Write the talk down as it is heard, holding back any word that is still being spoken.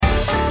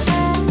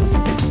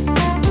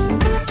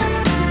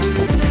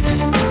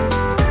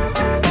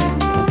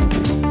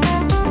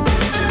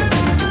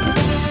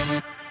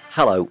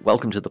Hello,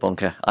 welcome to The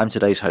Bunker. I'm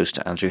today's host,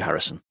 Andrew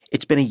Harrison.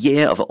 It's been a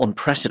year of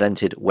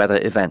unprecedented weather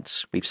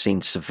events. We've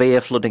seen severe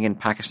flooding in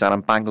Pakistan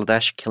and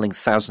Bangladesh, killing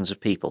thousands of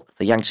people.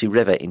 The Yangtze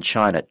River in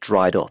China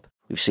dried up.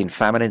 We've seen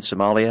famine in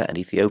Somalia and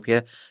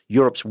Ethiopia,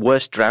 Europe's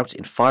worst drought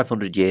in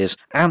 500 years,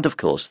 and of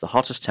course, the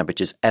hottest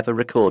temperatures ever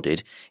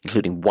recorded,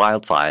 including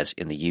wildfires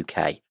in the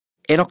UK.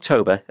 In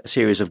October, a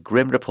series of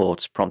grim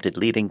reports prompted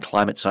leading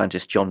climate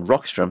scientist John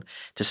Rockstrom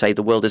to say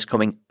the world is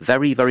coming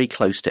very, very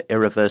close to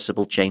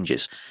irreversible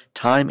changes.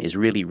 Time is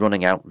really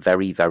running out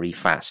very, very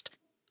fast.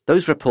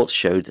 Those reports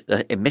showed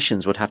that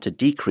emissions would have to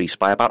decrease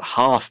by about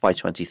half by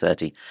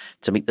 2030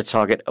 to meet the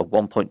target of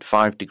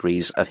 1.5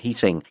 degrees of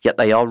heating. Yet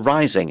they are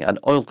rising, and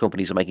oil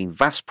companies are making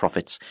vast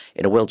profits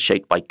in a world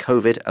shaped by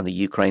COVID and the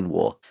Ukraine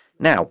war.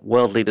 Now,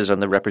 world leaders and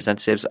their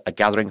representatives are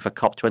gathering for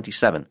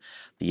COP27,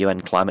 the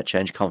UN Climate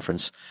Change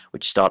Conference,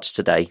 which starts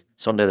today,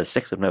 Sunday the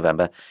 6th of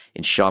November,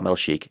 in Sharm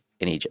el-Sheikh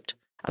in Egypt.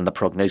 And the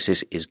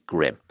prognosis is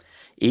grim.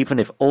 Even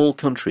if all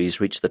countries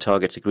reach the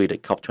targets agreed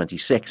at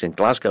COP26 in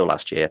Glasgow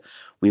last year,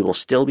 we will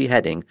still be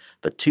heading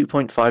for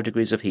 2.5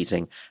 degrees of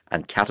heating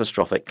and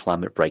catastrophic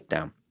climate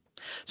breakdown.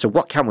 So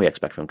what can we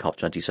expect from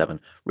COP27?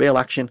 Real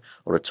action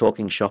or a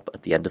talking shop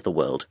at the end of the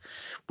world?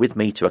 With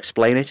me to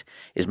explain it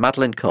is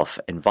Madeleine Cuff,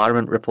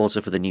 environment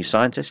reporter for The New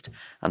Scientist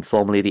and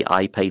formerly the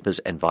iPaper's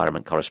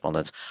environment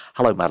correspondent.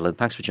 Hello, Madeleine.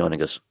 Thanks for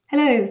joining us.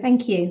 Hello.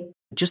 Thank you.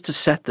 Just to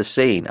set the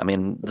scene, I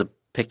mean, the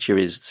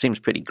picture seems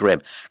pretty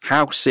grim.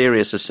 How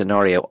serious a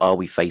scenario are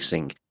we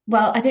facing?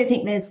 Well, I don't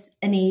think there's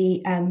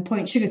any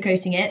point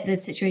sugarcoating it. The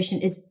situation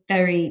is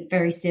very,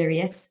 very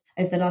serious.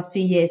 Over the last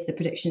few years, the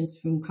predictions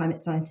from climate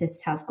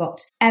scientists have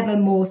got ever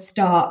more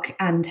stark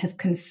and have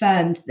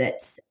confirmed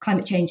that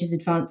climate change is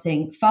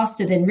advancing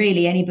faster than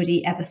really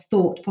anybody ever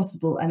thought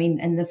possible. I mean,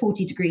 and the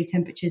 40-degree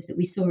temperatures that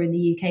we saw in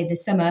the UK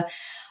this summer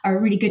are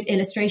a really good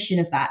illustration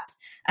of that.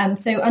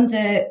 So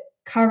under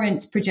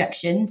current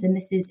projections, and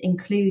this is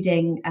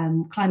including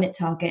climate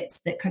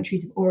targets that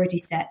countries have already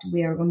set,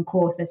 we are on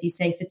course, as you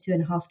say, for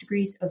 2.5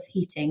 degrees of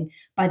heating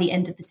by the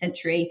end of the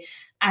century.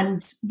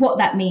 And what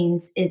that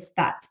means is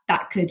that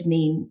could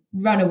mean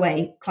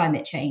runaway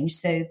climate change.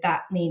 So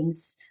that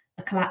means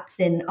a collapse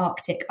in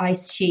Arctic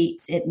ice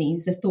sheets. It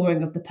means the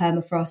thawing of the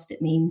permafrost.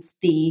 It means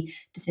the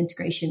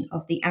disintegration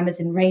of the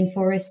Amazon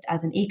rainforest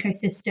as an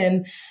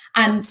ecosystem.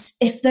 And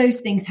if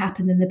those things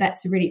happen, then the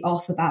bets are really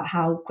off about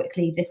how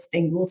quickly this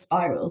thing will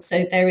spiral.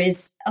 So there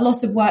is a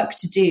lot of work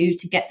to do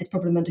to get this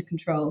problem under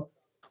control.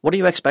 What are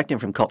you expecting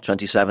from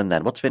COP27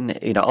 then? What's been,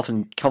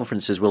 often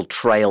conferences will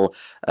trail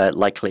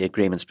likely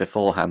agreements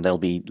beforehand. They'll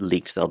be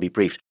leaked, they'll be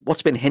briefed.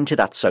 What's been hinted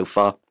at so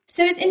far?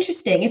 So it's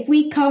interesting. If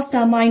we cast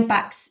our mind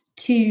back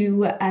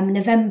to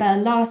November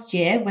last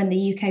year, when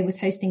the UK was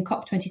hosting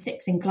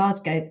COP26 in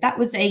Glasgow, that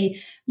was a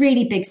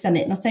really big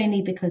summit, not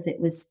only because it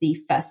was the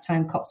first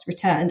time COPs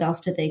returned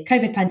after the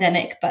COVID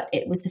pandemic, but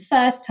it was the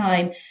first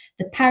time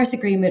the Paris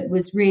Agreement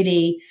was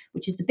really,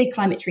 which is the big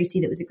climate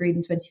treaty that was agreed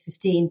in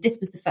 2015, this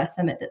was the first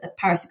summit that the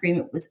Paris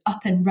Agreement was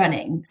up and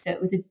running. So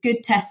it was a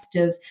good test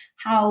of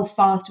how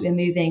fast we're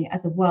moving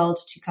as a world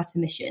to cut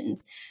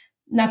emissions.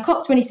 Now,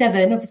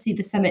 COP27, obviously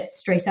the summit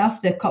straight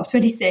after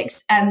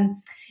COP26,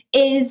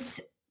 is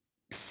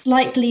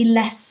slightly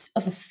less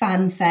of a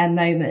fanfare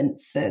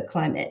moment for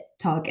climate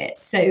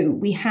targets. So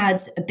we had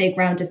a big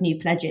round of new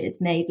pledges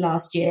made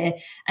last year.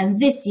 And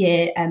this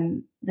year,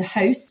 the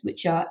hosts,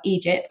 which are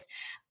Egypt,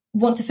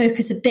 want to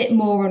focus a bit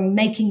more on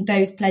making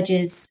those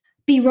pledges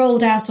be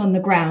rolled out on the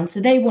ground.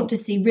 So they want to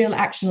see real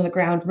action on the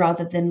ground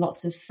rather than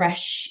lots of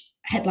fresh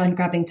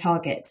headline-grabbing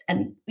targets.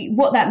 And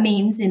what that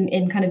means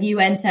in kind of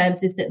UN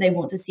terms is that they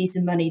want to see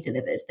some money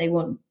delivered. They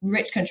want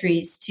rich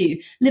countries to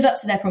live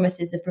up to their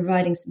promises of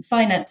providing some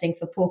financing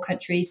for poor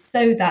countries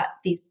so that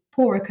these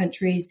poorer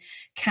countries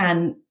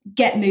can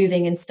get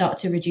moving and start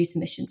to reduce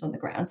emissions on the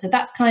ground. So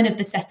that's kind of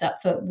the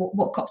setup for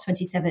what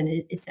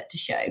COP27 is set to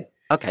show.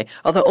 Okay.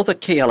 Are there other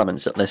key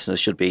elements that listeners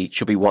should be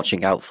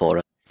watching out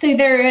for? So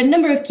there are a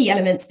number of key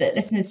elements that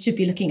listeners should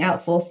be looking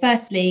out for.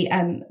 Firstly,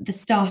 the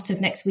start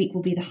of next week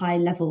will be the high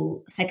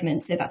level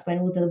segment. So that's when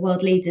all the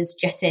world leaders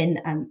jet in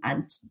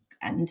and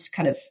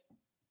kind of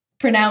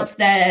pronounce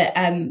their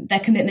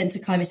commitment to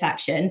climate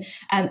action.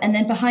 And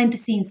then behind the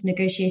scenes,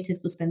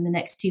 negotiators will spend the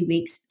next 2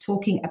 weeks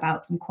talking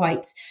about some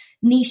quite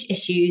niche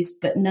issues,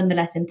 but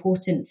nonetheless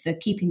important for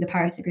keeping the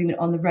Paris Agreement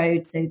on the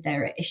road. So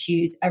there are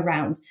issues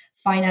around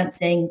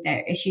financing,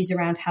 there are issues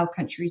around how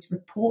countries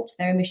report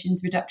their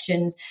emissions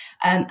reductions,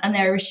 and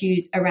there are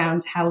issues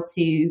around how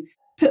to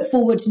put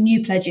forward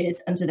new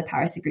pledges under the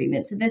Paris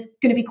Agreement. So there's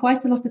going to be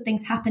quite a lot of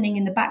things happening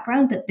in the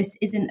background, but this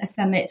isn't a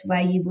summit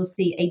where you will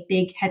see a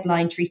big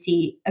headline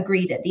treaty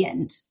agreed at the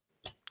end.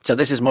 So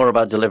this is more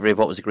about delivery of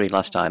what was agreed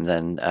last time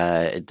than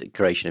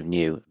creation of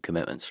new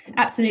commitments.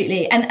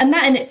 Absolutely. And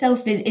that in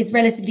itself is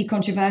relatively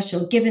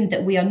controversial, given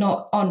that we are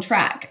not on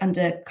track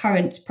under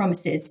current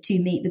promises to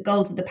meet the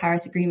goals of the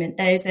Paris Agreement.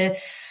 There's a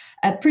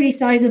pretty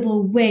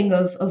sizable wing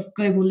of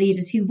global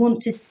leaders who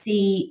want to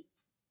see,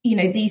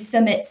 these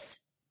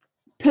summits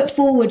put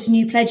forward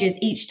new pledges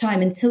each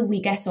time until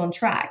we get on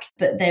track.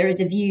 But there is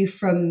a view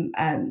from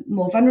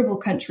more vulnerable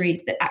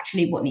countries that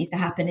actually what needs to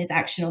happen is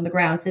action on the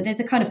ground. So there's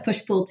a kind of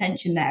push-pull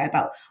tension there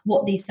about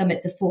what these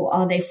summits are for.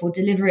 Are they for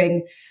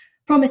delivering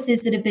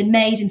promises that have been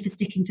made and for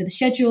sticking to the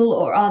schedule,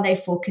 or are they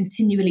for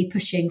continually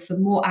pushing for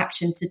more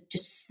action to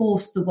just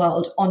force the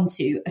world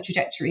onto a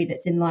trajectory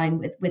that's in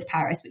line with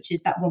Paris, which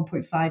is that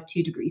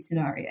 1.5-2 degree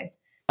scenario?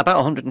 About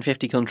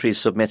 150 countries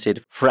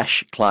submitted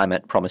fresh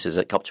climate promises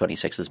at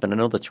COP26. There's been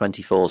another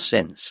 24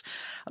 since.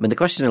 I mean, the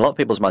question in a lot of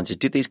people's minds is,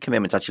 do these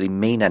commitments actually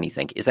mean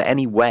anything? Is there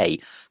any way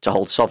to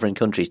hold sovereign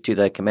countries to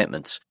their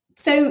commitments?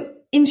 So,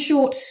 in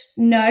short,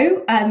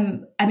 no.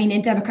 I mean,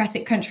 in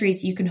democratic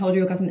countries, you can hold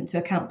your government to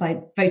account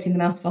by voting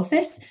them out of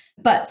office.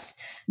 But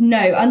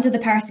no, under the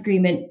Paris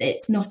Agreement,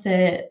 it's not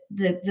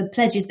the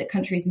pledges that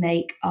countries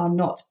make are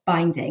not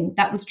binding.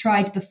 That was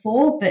tried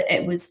before, but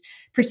it was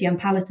pretty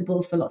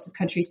unpalatable for lots of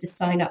countries to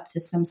sign up to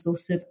some sort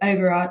of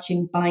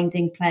overarching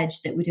binding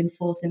pledge that would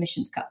enforce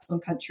emissions cuts on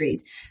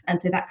countries. And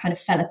so that kind of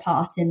fell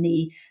apart in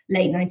the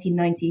late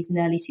 1990s and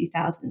early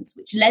 2000s,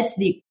 which led to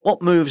the...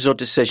 What moves or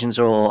decisions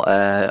or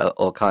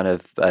kind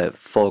of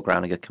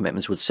foregrounding of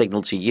commitments would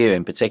signal to you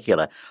in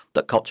particular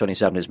that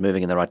COP27 is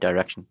moving in the right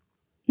direction?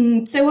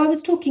 So I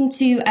was talking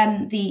to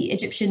the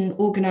Egyptian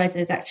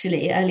organisers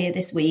actually earlier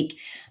this week,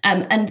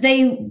 and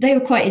they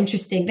were quite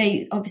interesting.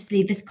 They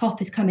obviously, this COP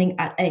is coming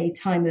at a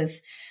time of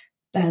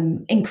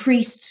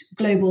increased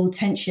global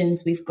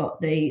tensions. We've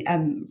got the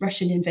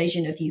Russian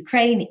invasion of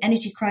Ukraine, the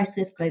energy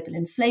crisis, global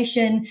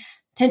inflation,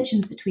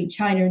 tensions between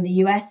China and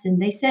the US.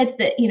 And they said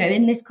that, you know,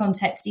 in this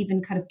context,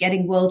 even kind of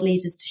getting world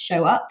leaders to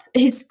show up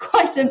is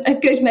quite a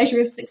good measure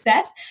of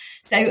success.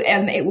 So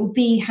it will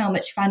be how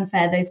much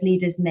fanfare those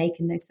leaders make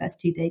in those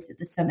first 2 days of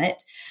the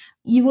summit.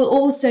 You will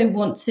also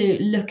want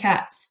to look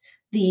at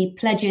the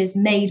pledges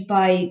made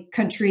by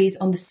countries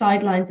on the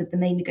sidelines of the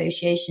main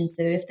negotiations.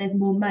 So if there's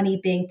more money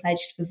being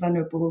pledged for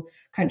vulnerable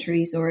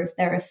countries, or if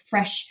there are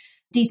fresh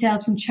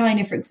details from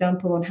China, for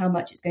example, on how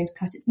much it's going to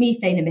cut its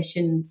methane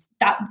emissions,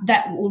 that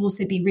will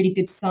also be a really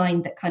good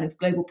sign that kind of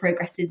global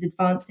progress is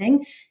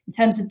advancing. In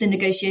terms of the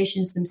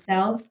negotiations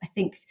themselves, I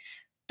think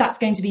that's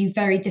going to be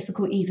very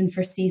difficult even for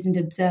a seasoned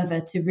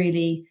observer to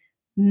really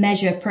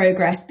measure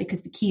progress,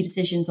 because the key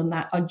decisions on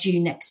that are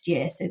due next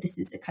year. So this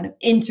is a kind of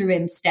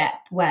interim step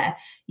where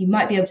you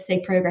might be able to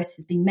say progress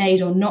has been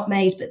made or not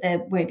made, but there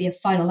won't be a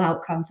final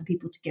outcome for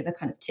people to give a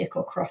kind of tick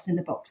or cross in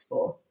the box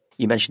for.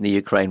 You mentioned the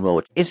Ukraine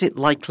war. Is it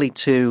likely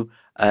to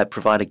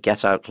provide a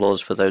get-out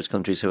clause for those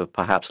countries who are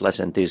perhaps less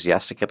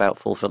enthusiastic about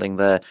fulfilling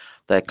their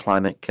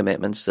climate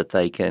commitments, that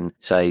they can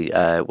say,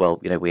 well,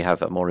 you know, we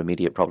have a more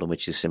immediate problem,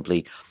 which is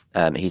simply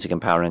heating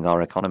and powering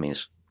our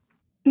economies?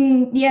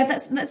 Yeah,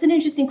 that's an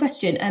interesting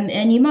question.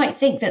 And you might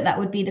think that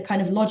would be the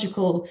kind of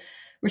logical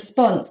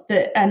response,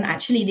 but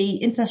actually the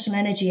International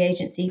Energy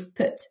Agency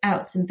put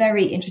out some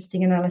very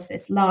interesting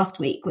analysis last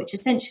week, which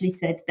essentially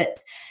said that,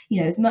 you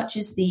know, as much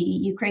as the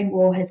Ukraine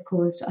war has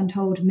caused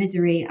untold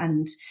misery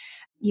and,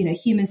 you know,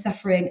 human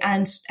suffering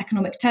and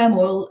economic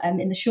turmoil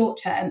in the short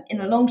term, in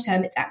the long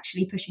term, it's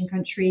actually pushing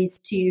countries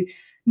to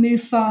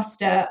move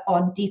faster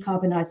on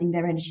decarbonising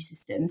their energy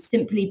systems,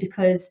 simply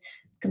because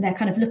they're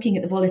kind of looking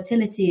at the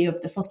volatility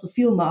of the fossil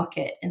fuel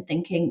market and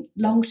thinking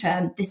long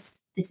term,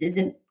 this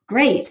isn't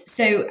great.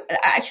 So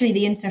actually,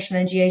 the International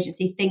Energy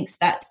Agency thinks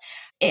that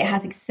it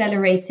has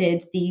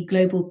accelerated the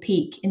global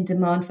peak in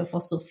demand for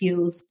fossil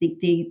fuels,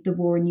 the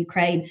war in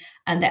Ukraine,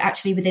 and that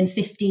actually within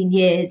 15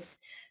 years,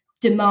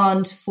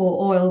 demand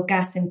for oil,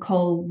 gas and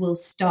coal will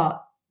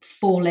start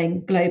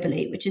falling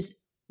globally, which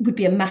would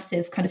be a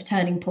massive kind of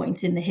turning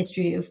point in the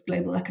history of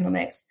global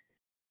economics.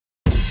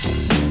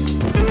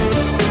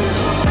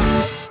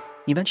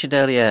 You mentioned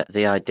earlier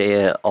the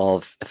idea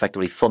of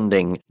effectively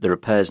funding the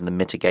repairs and the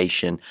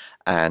mitigation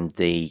and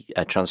the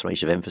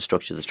transformation of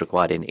infrastructure that's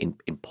required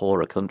in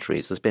poorer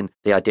countries. There's been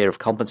the idea of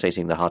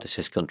compensating the hardest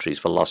hit countries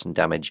for loss and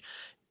damage.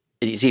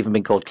 It's even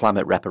been called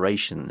climate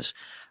reparations.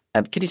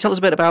 Can you tell us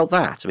a bit about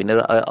that? I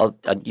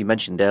mean, you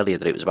mentioned earlier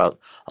that it was about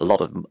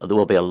there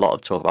will be a lot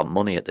of talk about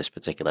money at this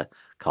particular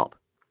COP.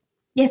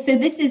 Yes, so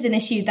this is an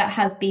issue that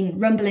has been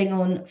rumbling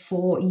on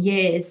for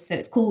years. So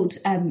it's called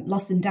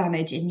loss and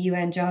damage in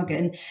UN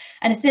jargon.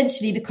 And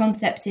essentially the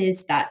concept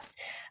is that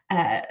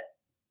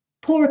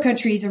poorer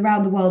countries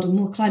around the world, or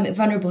more climate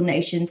vulnerable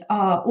nations,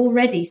 are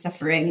already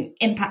suffering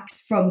impacts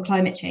from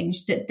climate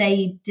change that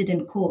they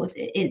didn't cause.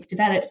 It's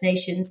developed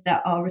nations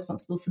that are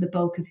responsible for the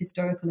bulk of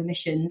historical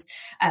emissions,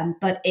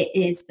 but it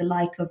is the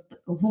like of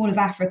the Horn of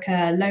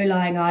Africa,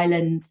 low-lying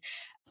islands,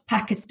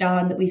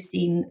 Pakistan, that we've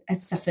seen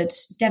has suffered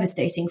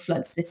devastating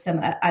floods this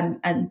summer,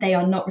 and they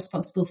are not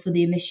responsible for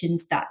the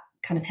emissions that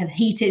kind of have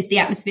heated the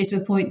atmosphere to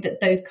a point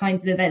that those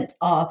kinds of events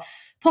are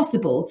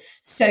possible.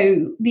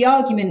 So the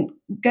argument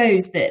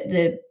goes that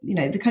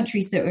the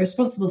countries that are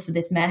responsible for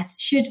this mess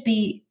should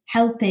be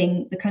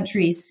helping the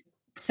countries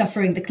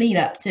suffering the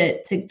cleanup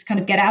to kind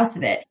of get out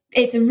of it.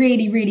 It's a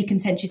really, really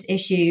contentious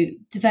issue.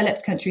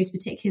 Developed countries,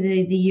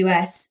 particularly the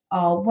US,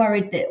 are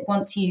worried that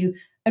once you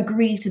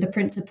agree to the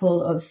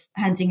principle of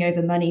handing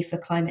over money for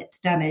climate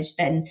damage,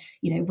 then,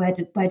 where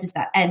does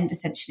that end?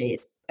 Essentially,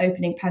 it's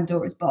opening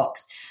Pandora's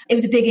box. It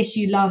was a big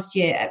issue last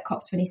year at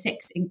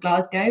COP26 in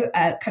Glasgow.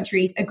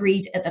 Countries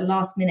agreed at the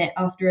last minute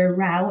after a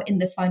row in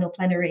the final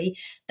plenary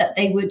that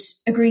they would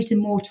agree to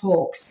more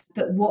talks.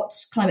 But what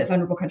climate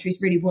vulnerable countries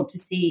really want to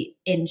see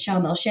in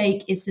Sharm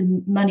el-Sheikh is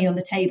some money on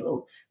the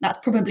table. That's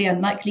probably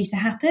unlikely to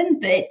happen,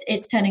 but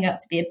it's turning out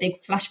to be a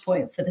big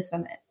flashpoint for the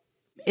summit.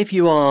 If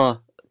you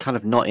are kind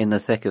of not in the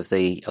thick of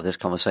this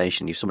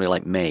conversation, you're somebody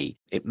like me,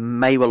 it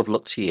may well have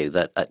looked to you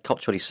that at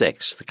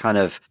COP26, the kind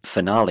of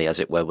finale, as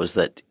it were, was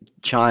that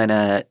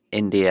China,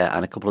 India,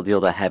 and a couple of the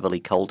other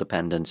heavily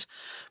coal-dependent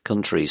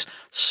countries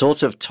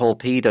sort of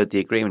torpedoed the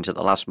agreement at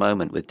the last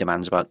moment with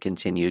demands about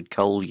continued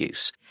coal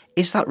use.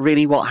 Is that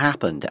really what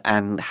happened?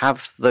 And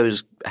have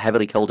those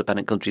heavily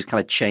coal-dependent countries kind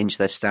of changed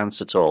their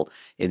stance at all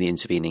in the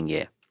intervening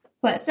year?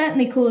 Well, it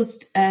certainly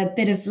caused a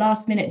bit of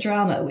last-minute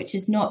drama, which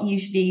is not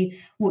usually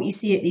what you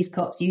see at these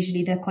COPs.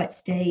 Usually they're quite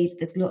staid.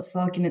 There's lots of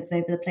arguments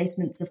over the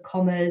placements of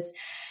commas.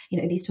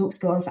 These talks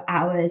go on for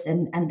hours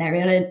and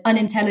they're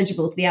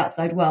unintelligible to the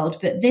outside world.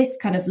 But this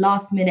kind of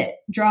last-minute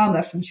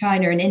drama from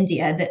China and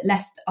India that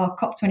left our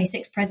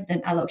COP26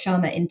 president, Alok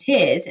Sharma, in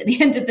tears at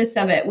the end of the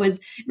summit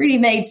really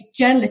made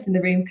journalists in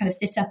the room kind of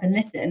sit up and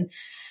listen.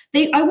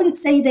 I wouldn't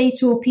say they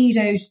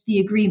torpedoed the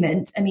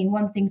agreement. I mean,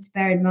 one thing to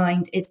bear in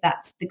mind is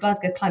that the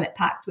Glasgow Climate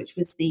Pact, which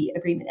was the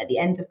agreement at the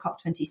end of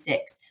COP26,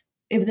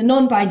 it was a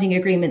non-binding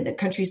agreement that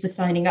countries were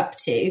signing up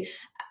to.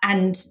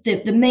 And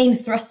the main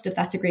thrust of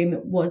that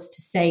agreement was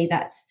to say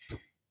that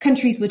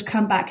countries would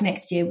come back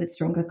next year with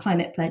stronger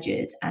climate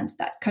pledges and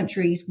that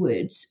countries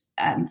would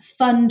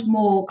fund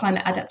more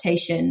climate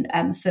adaptation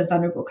for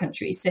vulnerable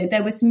countries. So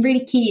there were some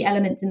really key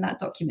elements in that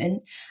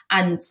document,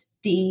 and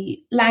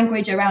the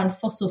language around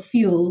fossil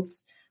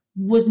fuels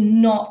was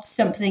not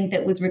something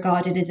that was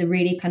regarded as a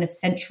really kind of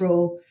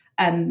central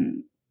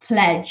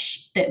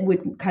pledge that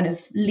would kind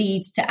of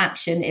lead to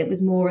action. It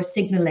was more a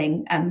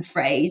signalling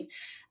phrase.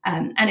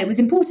 And it was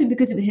important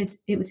because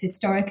it was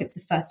historic. It was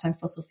the first time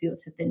fossil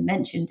fuels have been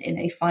mentioned in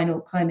a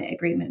final climate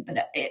agreement.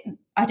 But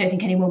I don't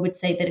think anyone would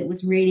say that it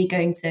was really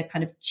going to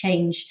kind of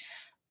change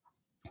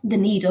the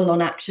needle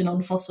on action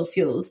on fossil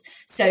fuels.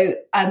 So,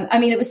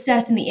 it was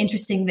certainly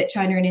interesting that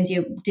China and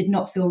India did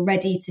not feel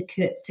ready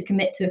to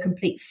commit to a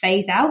complete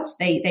phase out.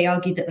 They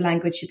argued that the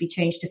language should be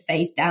changed to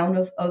phase down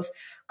of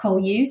coal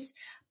use.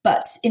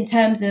 But in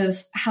terms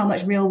of how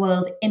much real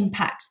world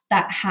impact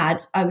that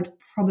had, I would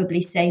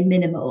probably say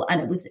minimal. And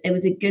it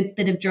was a good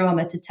bit of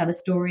drama to tell a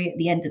story at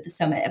the end of the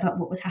summit about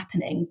what was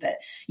happening. But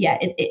yeah,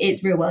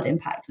 its real world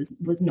impact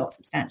was not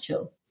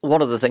substantial.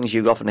 One of the things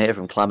you often hear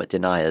from climate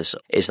deniers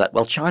is that,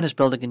 well, China's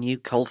building a new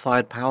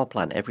coal-fired power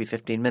plant every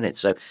 15 minutes,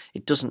 so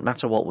it doesn't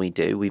matter what we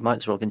do, we might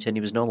as well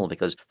continue as normal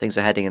because things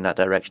are heading in that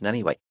direction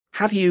anyway.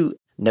 Have you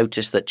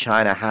noticed that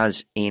China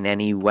has in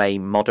any way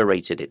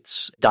moderated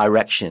its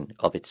direction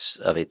of its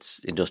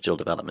industrial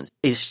development?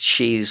 Is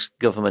Xi's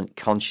government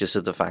conscious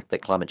of the fact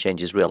that climate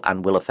change is real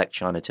and will affect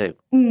China too?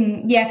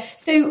 Yeah.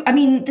 So,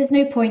 there's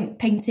no point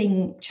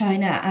painting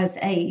China as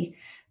a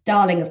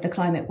darling of the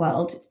climate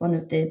world. It's one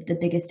of the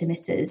biggest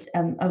emitters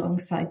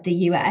alongside the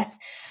US.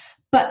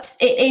 But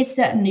it is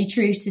certainly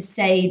true to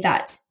say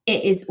that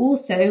it is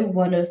also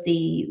one of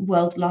the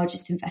world's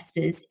largest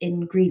investors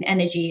in green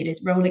energy. It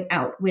is rolling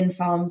out wind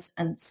farms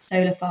and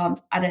solar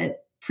farms at a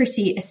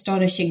pretty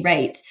astonishing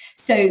rate.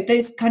 So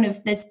those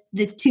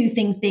there's two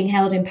things being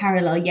held in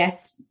parallel.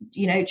 Yes,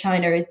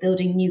 China is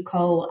building new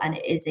coal and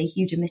it is a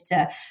huge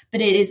emitter,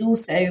 but it is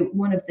also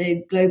one of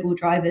the global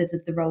drivers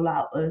of the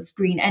rollout of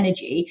green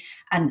energy.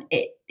 And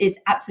it is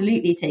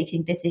absolutely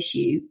taking this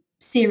issue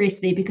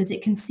seriously because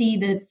it can see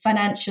the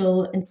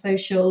financial and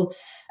social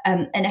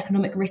and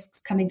economic risks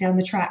coming down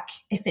the track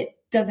if it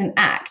doesn't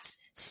act.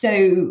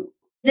 So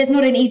there's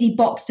not an easy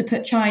box to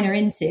put China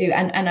into.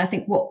 And I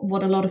think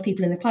what a lot of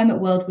people in the climate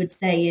world would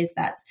say is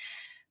that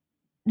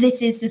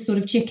this is the sort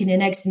of chicken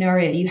and egg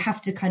scenario. You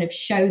have to kind of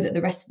show that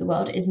the rest of the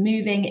world is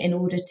moving in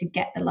order to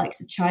get the likes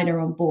of China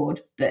on board.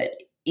 But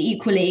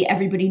equally,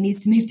 everybody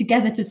needs to move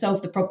together to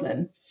solve the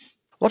problem.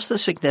 What's the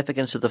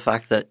significance of the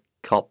fact that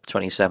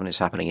COP27 is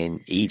happening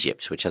in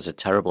Egypt, which has a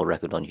terrible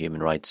record on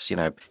human rights?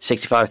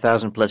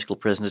 65,000 political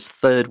prisoners,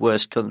 third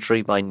worst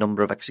country by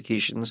number of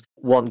executions.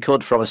 One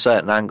could, from a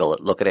certain angle,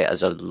 look at it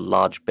as a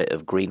large bit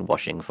of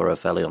greenwashing for a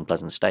fairly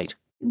unpleasant state.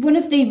 One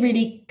of the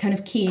really kind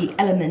of key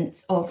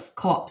elements of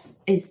COPs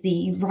is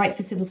the right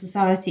for civil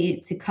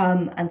society to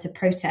come and to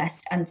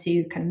protest and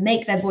to kind of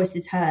make their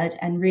voices heard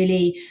and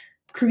really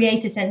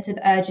create a sense of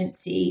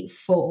urgency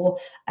for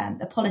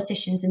the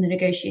politicians and the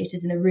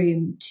negotiators in the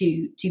room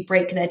to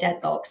break their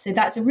deadlocks. So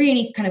that's a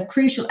really kind of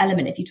crucial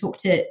element. If you talk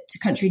to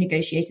country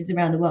negotiators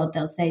around the world,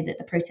 they'll say that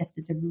the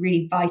protesters are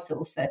really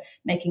vital for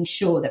making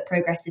sure that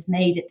progress is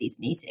made at these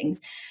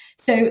meetings.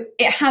 So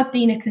it has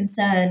been a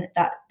concern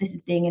that this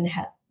is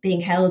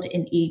being held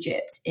in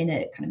Egypt in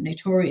a kind of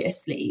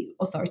notoriously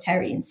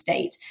authoritarian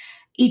state.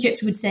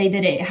 Egypt would say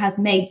that it has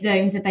made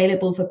zones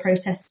available for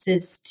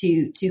protesters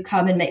to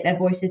come and make their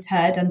voices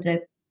heard under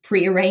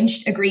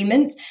prearranged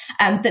agreement.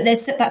 But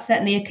that's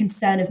certainly a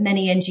concern of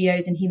many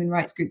NGOs and human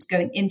rights groups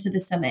going into the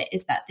summit,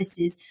 is that this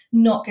is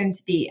not going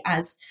to be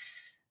as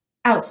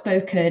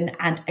outspoken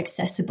and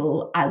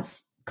accessible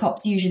as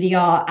COPs usually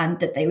are, and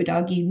that they would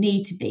argue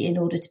need to be in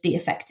order to be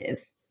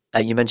effective.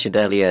 You mentioned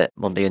earlier,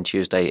 Monday and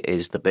Tuesday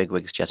is the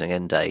bigwigs jetting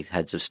in day,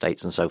 heads of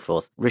states and so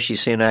forth. Rishi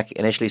Sunak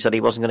initially said he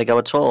wasn't going to go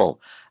at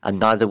all, and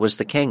neither was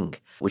the King,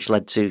 which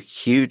led to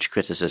huge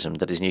criticism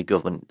that his new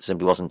government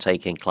simply wasn't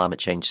taking climate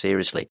change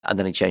seriously. And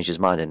then he changed his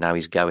mind and now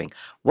he's going.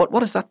 What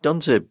has that done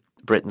to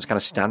Britain's kind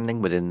of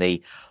standing within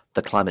the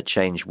climate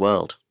change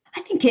world? I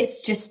think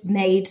it's just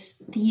made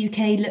the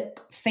UK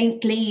look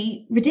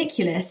faintly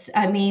ridiculous.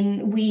 I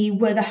mean, we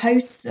were the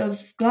hosts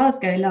of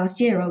Glasgow last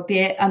year,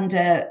 albeit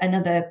under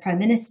another Prime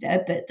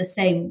Minister, but the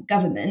same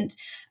government.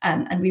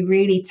 And we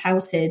really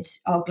touted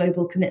our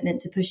global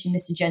commitment to pushing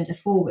this agenda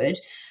forward.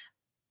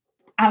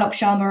 Alok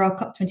Sharma, our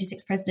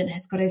COP26 president,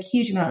 has got a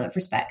huge amount of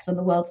respect on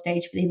the world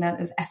stage for the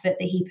amount of effort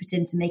that he put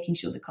into making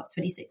sure that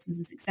COP26 was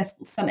a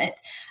successful summit.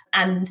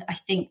 And I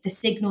think the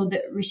signal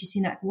that Rishi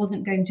Sunak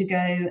wasn't going to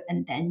go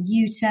and then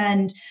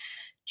U-turned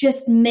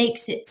just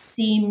makes it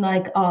seem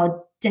like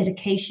our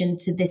dedication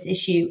to this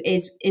issue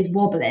is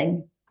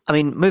wobbling. I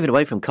mean, moving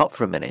away from COP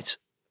for a minute,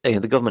 the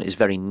government is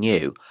very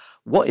new.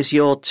 What is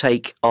your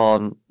take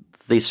on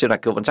the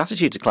Sunak government's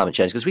attitude to climate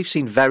change? Because we've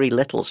seen very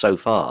little so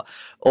far.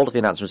 All of the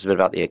announcements have been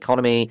about the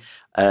economy.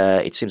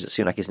 It seems that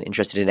Sunak isn't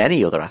interested in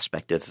any other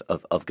aspect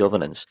of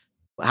governance.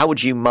 How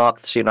would you mark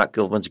the Sunak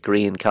government's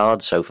green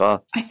card so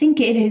far? I think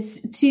it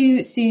is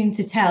too soon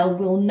to tell.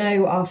 We'll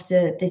know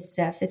after this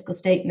fiscal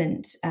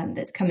statement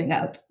that's coming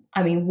up,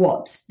 I mean,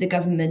 what the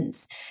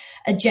government's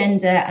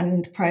agenda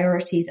and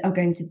priorities are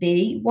going to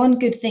be. One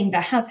good thing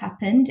that has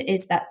happened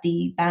is that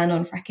the ban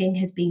on fracking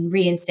has been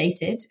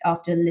reinstated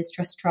after Liz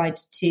Truss tried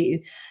to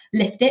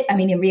lift it. I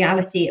mean, in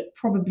reality, it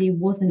probably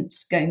wasn't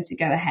going to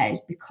go ahead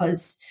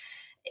because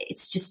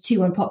it's just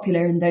too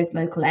unpopular in those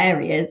local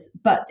areas,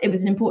 but it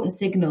was an important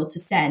signal to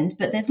send.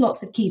 But there's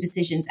lots of key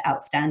decisions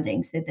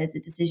outstanding. So there's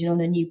a decision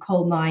on a new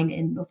coal mine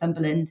in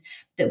Northumberland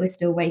that we're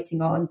still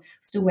waiting on.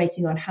 Still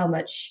waiting on how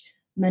much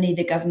money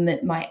the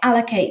government might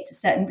allocate to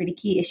certain really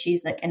key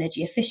issues like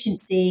energy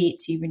efficiency,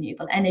 to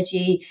renewable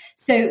energy.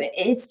 So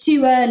it's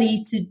too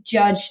early to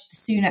judge the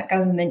Sunak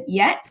government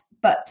yet,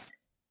 but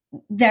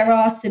there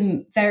are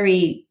some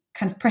very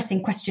kind of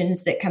pressing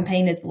questions that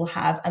campaigners will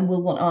have and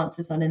will want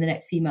answers on in the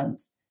next few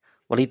months.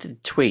 Well, he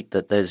did tweet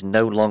that there's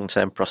no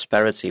long-term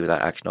prosperity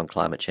without action on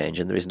climate change,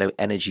 and there is no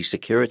energy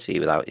security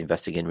without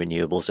investing in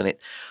renewables,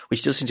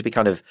 which does seem to be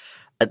kind of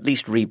at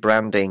least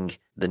rebranding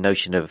the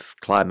notion of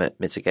climate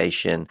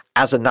mitigation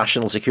as a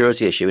national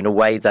security issue in a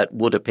way that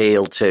would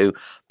appeal to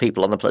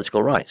people on the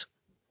political right.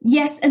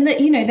 Yes, and that,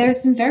 there are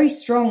some very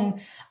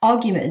strong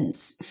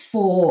arguments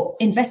for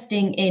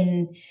investing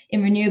in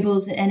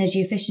renewables and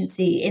energy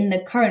efficiency in the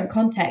current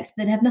context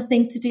that have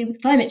nothing to do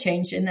with climate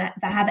change and that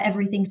have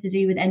everything to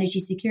do with energy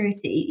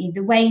security.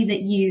 The way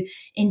that you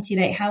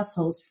insulate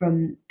households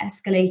from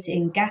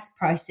escalating gas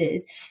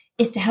prices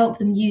is to help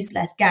them use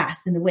less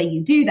gas. And the way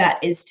you do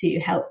that is to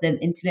help them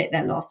insulate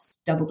their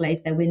lofts, double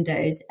glaze their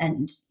windows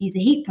and use a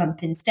heat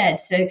pump instead.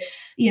 So,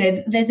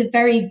 there's a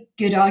very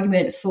good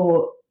argument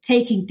for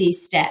taking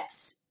these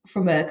steps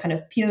from a kind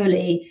of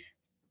purely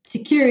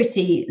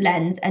security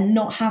lens and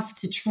not have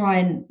to try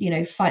and,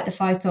 fight the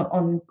fight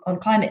on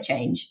climate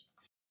change.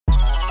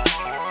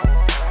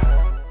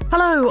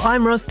 Hello,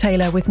 I'm Ros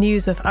Taylor with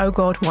news of Oh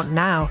God, What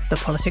Now, the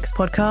politics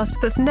podcast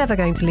that's never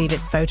going to leave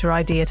its voter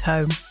ID at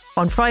home.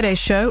 On Friday's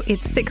show,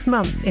 it's 6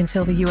 months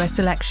until the US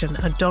election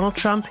and Donald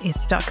Trump is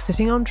stuck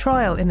sitting on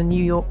trial in a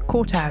New York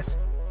courthouse.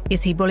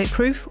 Is he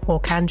bulletproof or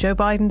can Joe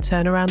Biden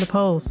turn around the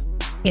polls?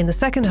 In the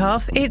second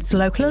half, it's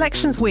local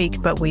elections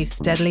week, but we've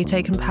steadily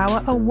taken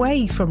power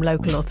away from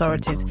local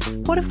authorities.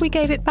 What if we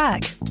gave it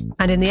back?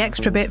 And in the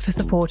extra bit for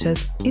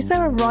supporters, is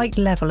there a right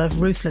level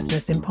of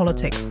ruthlessness in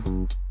politics?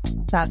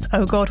 That's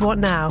Oh God, What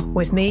Now?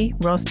 With me,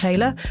 Ros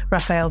Taylor,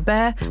 Raphael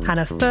Baer,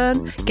 Hannah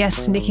Fern,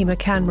 guest Nikki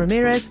McCann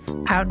Ramirez,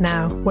 out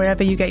now,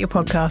 wherever you get your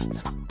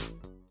podcasts.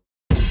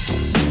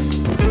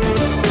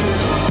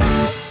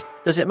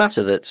 Does it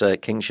matter that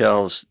King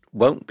Charles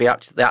won't be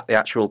at the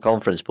actual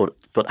conference, but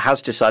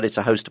has decided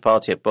to host a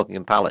party at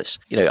Buckingham Palace?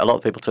 A lot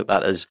of people took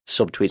that as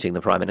subtweeting the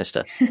Prime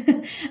Minister.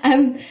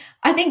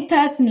 I think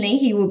personally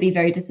he will be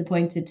very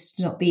disappointed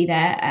to not be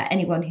there.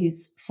 Anyone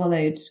who's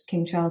followed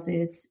King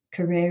Charles's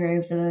career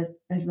over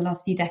the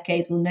last few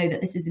decades will know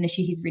that this is an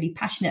issue he's really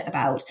passionate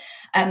about,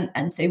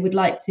 and so would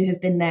like to have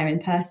been there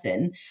in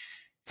person.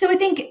 So I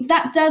think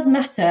that does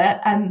matter,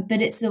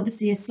 but it's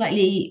obviously a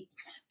slightly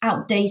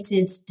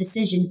outdated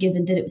decision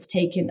given that it was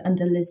taken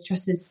under Liz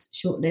Truss's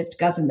short-lived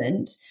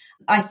government.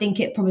 I think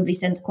it probably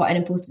sends quite an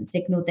important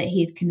signal that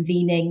he is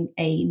convening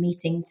a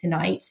meeting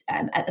tonight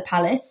at the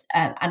Palace.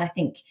 And I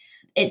think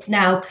it's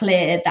now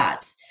clear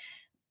that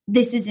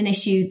this is an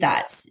issue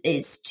that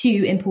is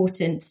too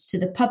important to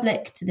the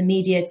public, to the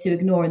media to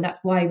ignore. And that's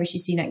why Rishi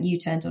Sunak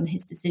U-turned on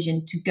his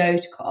decision to go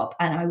to COP.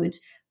 And I would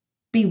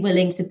be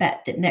willing to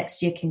bet that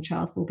next year King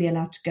Charles will be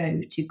allowed to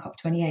go to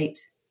COP28.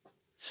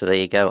 So there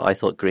you go. I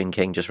thought Green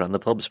King just ran the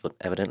pubs, but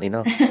evidently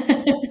not.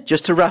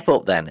 Just to wrap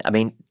up then, I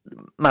mean,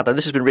 Madeline,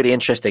 this has been really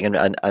interesting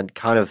and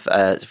kind of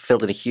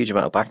filled in a huge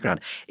amount of background.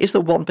 Is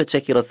there one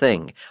particular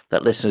thing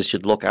that listeners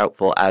should look out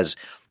for as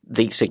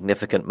the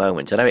significant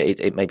moment? I know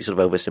it may be sort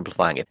of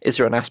oversimplifying it. Is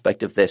there an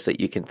aspect of this that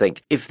you can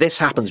think, if this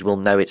happens, we'll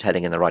know it's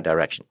heading in the right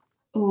direction?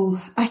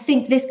 Oh, I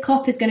think this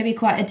COP is going to be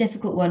quite a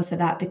difficult one for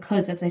that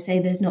because, as I say,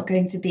 there's not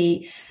going to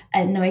be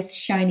a nice,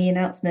 shiny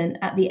announcement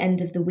at the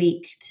end of the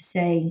week to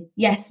say,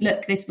 yes,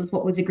 look, this was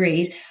what was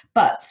agreed.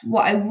 But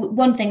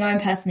one thing I'm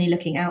personally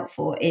looking out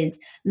for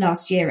is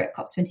last year at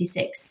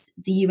COP26,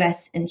 the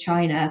US and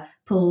China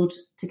pulled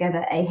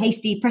together a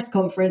hasty press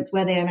conference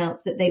where they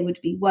announced that they would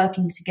be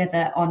working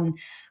together on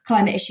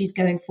climate issues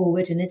going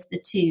forward. And as the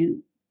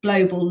two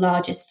global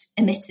largest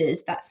emitters,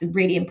 that's a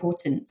really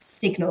important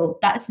signal.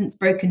 That's since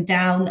broken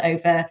down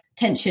over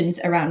tensions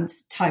around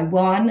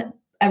Taiwan.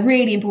 A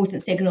really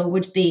important signal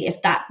would be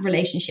if that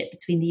relationship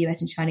between the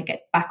US and China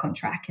gets back on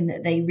track and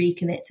that they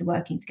recommit to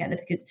working together,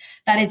 because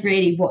that is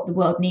really what the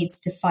world needs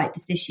to fight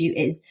this issue,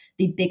 is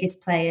the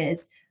biggest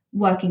players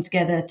working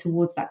together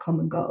towards that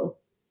common goal.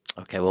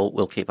 Okay, well,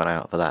 we'll keep an eye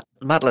out for that.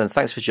 Madeline,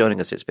 thanks for joining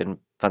us. It's been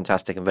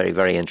fantastic and very,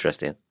 very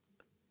interesting.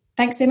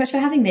 Thanks so much for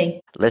having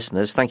me.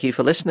 Listeners, thank you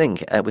for listening.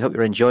 We hope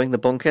you're enjoying The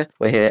Bunker.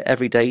 We're here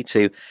every day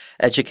to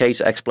educate,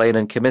 explain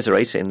and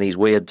commiserate in these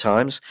weird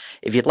times.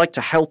 If you'd like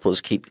to help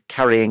us keep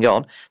carrying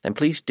on, then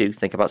please do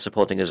think about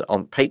supporting us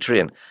on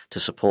Patreon to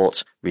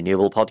support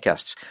renewable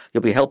podcasts.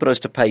 You'll be helping us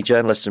to pay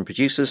journalists and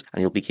producers,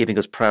 and you'll be keeping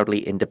us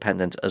proudly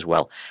independent as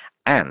well.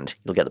 And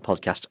you'll get the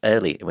podcasts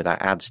early and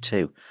without ads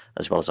too,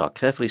 as well as our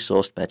carefully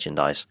sourced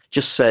merchandise.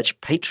 Just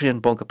search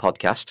Patreon Bunker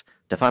Podcast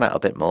to find out a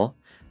bit more.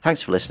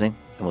 Thanks for listening,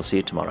 and we'll see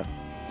you tomorrow.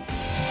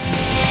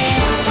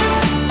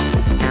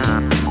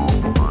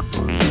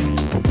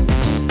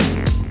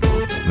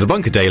 The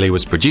Bunker Daily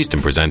was produced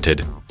and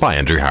presented by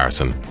Andrew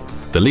Harrison.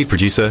 The lead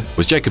producer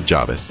was Jacob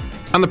Jarvis,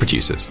 and the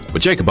producers were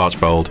Jacob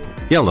Archbold,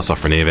 Jelena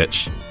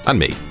Sofronievich, and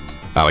me,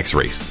 Alex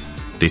Rees.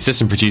 The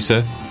assistant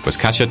producer was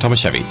Kasia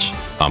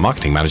Tomaszewicz. Our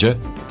marketing manager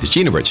is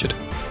Gina Richard.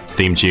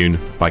 Theme tune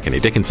by Kenny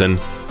Dickinson.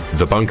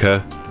 The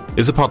Bunker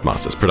is a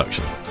Podmasters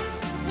production.